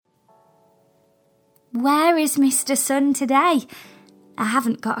Where is Mr. Sun today? I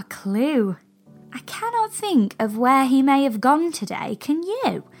haven't got a clue. I cannot think of where he may have gone today, can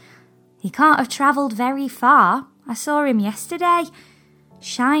you? He can't have travelled very far. I saw him yesterday,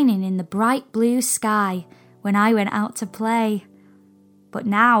 shining in the bright blue sky when I went out to play. But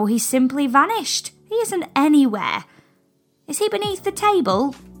now he's simply vanished. He isn't anywhere. Is he beneath the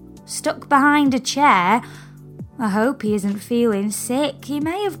table? Stuck behind a chair? I hope he isn't feeling sick. He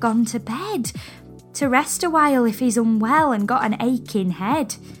may have gone to bed to rest a while if he's unwell and got an aching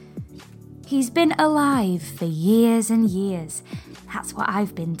head. He's been alive for years and years. That's what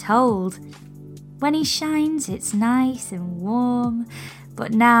I've been told. When he shines, it's nice and warm,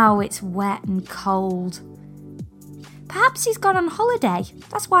 but now it's wet and cold. Perhaps he's gone on holiday.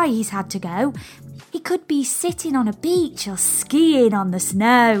 That's why he's had to go. He could be sitting on a beach or skiing on the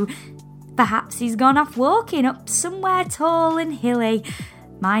snow. Perhaps he's gone off walking up somewhere tall and hilly.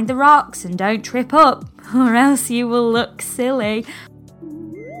 Mind the rocks and don't trip up, or else you will look silly.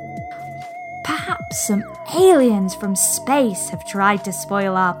 Perhaps some aliens from space have tried to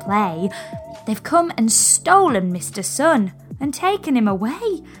spoil our play. They've come and stolen Mr. Sun and taken him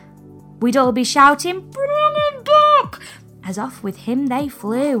away. We'd all be shouting, "Bring him back!" as off with him they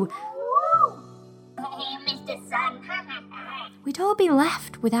flew. Hey, Mr. Sun. We'd all be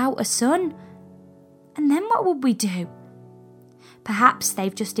left without a sun. And then what would we do? Perhaps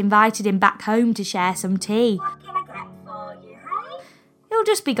they've just invited him back home to share some tea. What can I get for you, hey? He'll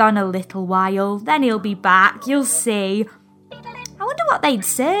just be gone a little while, then he'll be back, you'll see. I wonder what they'd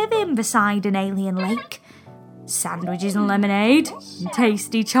serve him beside an alien lake. Sandwiches and lemonade, and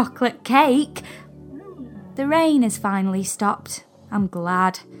tasty chocolate cake. The rain has finally stopped. I'm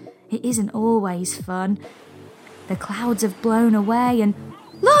glad. It isn't always fun. The clouds have blown away and...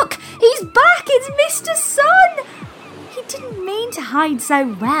 Look! He's back! It's Mr. Sun! He didn't mean to hide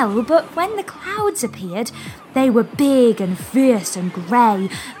so well, but when the clouds appeared, they were big and fierce and grey,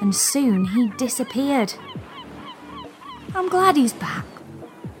 and soon he disappeared. I'm glad he's back,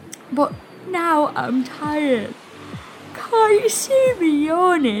 but now I'm tired. Can't you see me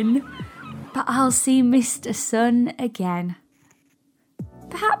yawning? But I'll see Mr. Sun again.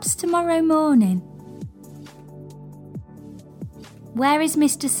 Perhaps tomorrow morning. Where is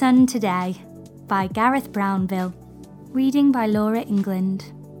Mr. Sun Today? By Gareth Brownville. Reading by Laura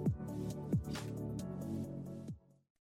England.